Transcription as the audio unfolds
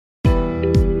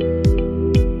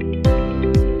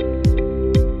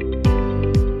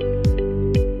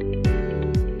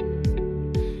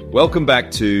Welcome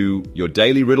back to your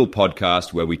Daily Riddle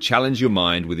podcast, where we challenge your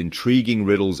mind with intriguing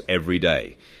riddles every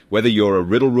day. Whether you're a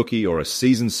riddle rookie or a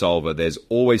seasoned solver, there's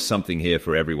always something here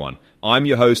for everyone. I'm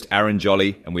your host, Aaron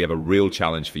Jolly, and we have a real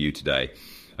challenge for you today.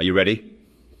 Are you ready?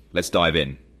 Let's dive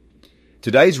in.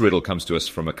 Today's riddle comes to us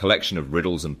from a collection of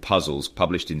riddles and puzzles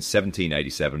published in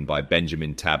 1787 by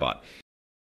Benjamin Tabart.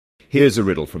 Here's a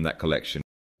riddle from that collection.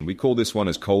 We call this one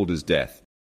As Cold as Death.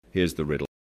 Here's the riddle.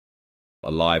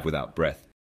 Alive without breath,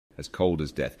 as cold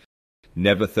as death.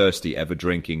 Never thirsty, ever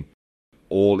drinking.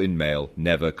 All in mail,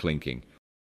 never clinking.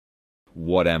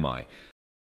 What am I?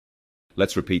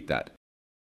 Let's repeat that.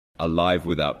 Alive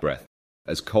without breath,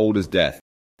 as cold as death.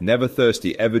 Never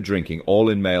thirsty, ever drinking. All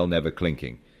in mail, never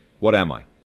clinking. What am I?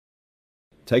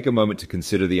 Take a moment to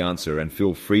consider the answer and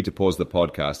feel free to pause the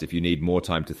podcast if you need more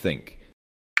time to think.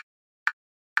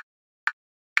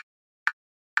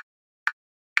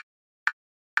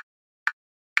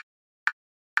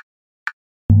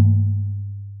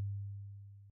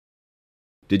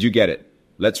 Did you get it?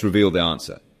 Let's reveal the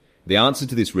answer. The answer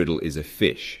to this riddle is a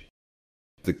fish.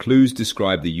 The clues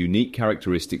describe the unique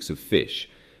characteristics of fish.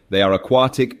 They are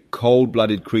aquatic,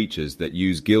 cold-blooded creatures that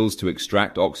use gills to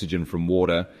extract oxygen from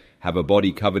water, have a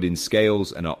body covered in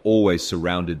scales, and are always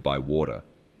surrounded by water.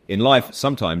 In life,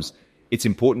 sometimes it's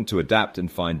important to adapt and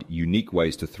find unique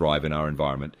ways to thrive in our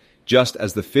environment, just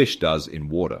as the fish does in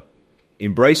water.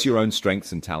 Embrace your own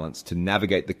strengths and talents to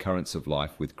navigate the currents of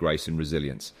life with grace and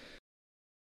resilience.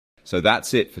 So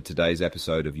that's it for today's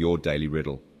episode of Your Daily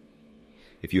Riddle.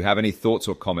 If you have any thoughts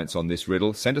or comments on this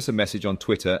riddle, send us a message on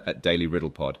Twitter at Daily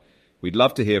Riddle Pod. We'd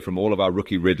love to hear from all of our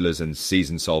rookie riddlers and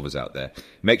seasoned solvers out there.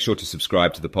 Make sure to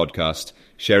subscribe to the podcast,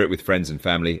 share it with friends and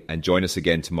family, and join us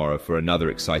again tomorrow for another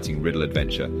exciting riddle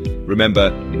adventure. Remember,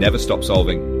 never stop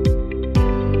solving.